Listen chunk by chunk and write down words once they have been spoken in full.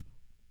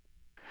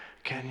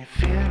Can you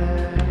feel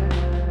it?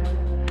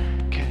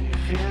 Can you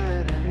feel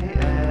it in the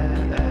air?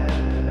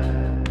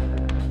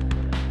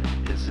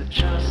 Is it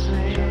just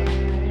me?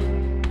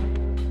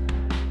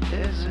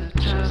 Is it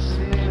just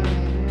me?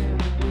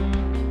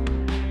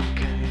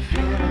 Can you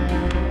feel it?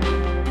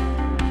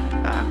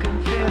 I can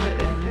feel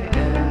it in the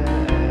air.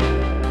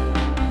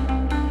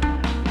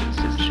 Is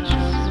it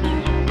just me?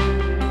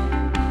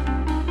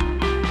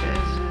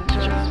 Is it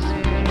just me?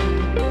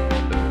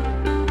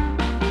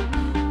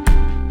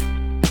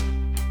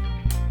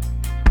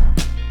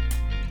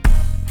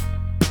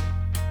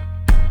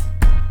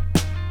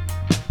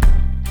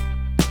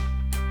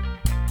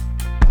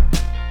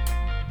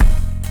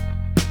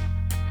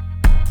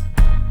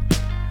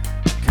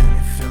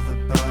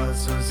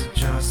 So is it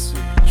just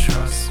me?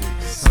 Trust me,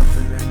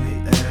 something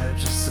in the air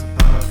just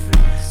above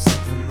me,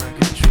 something like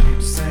a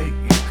dream state.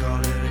 You call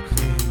it a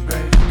clean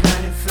break.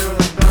 Can you feel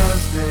the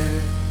buzz,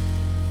 baby?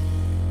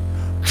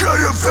 Can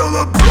you feel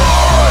the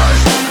buzz?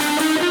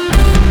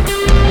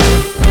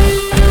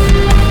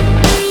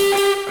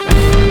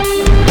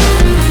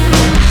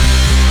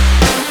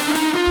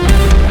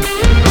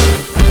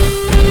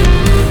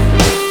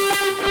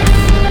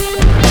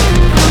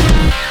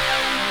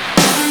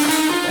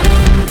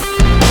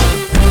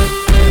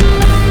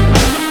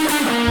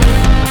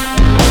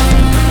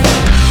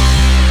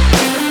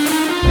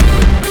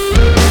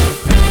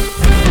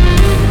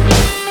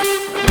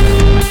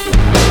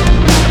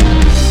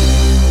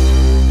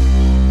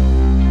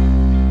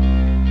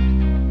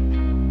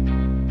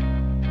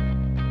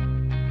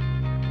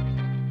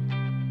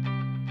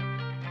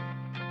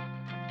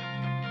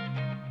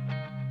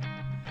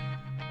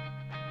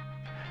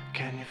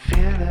 Can you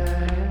feel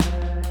it?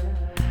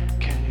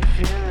 Can you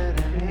feel it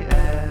in the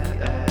air?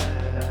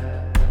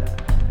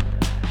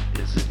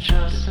 Is it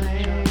just me?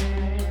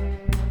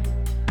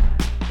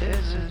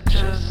 Is it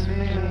just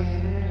me?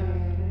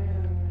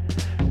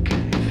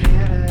 Can you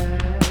feel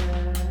it?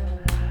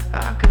 I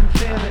can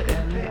feel it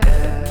in the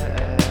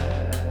air.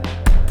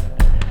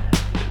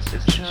 Is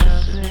it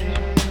just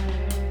me?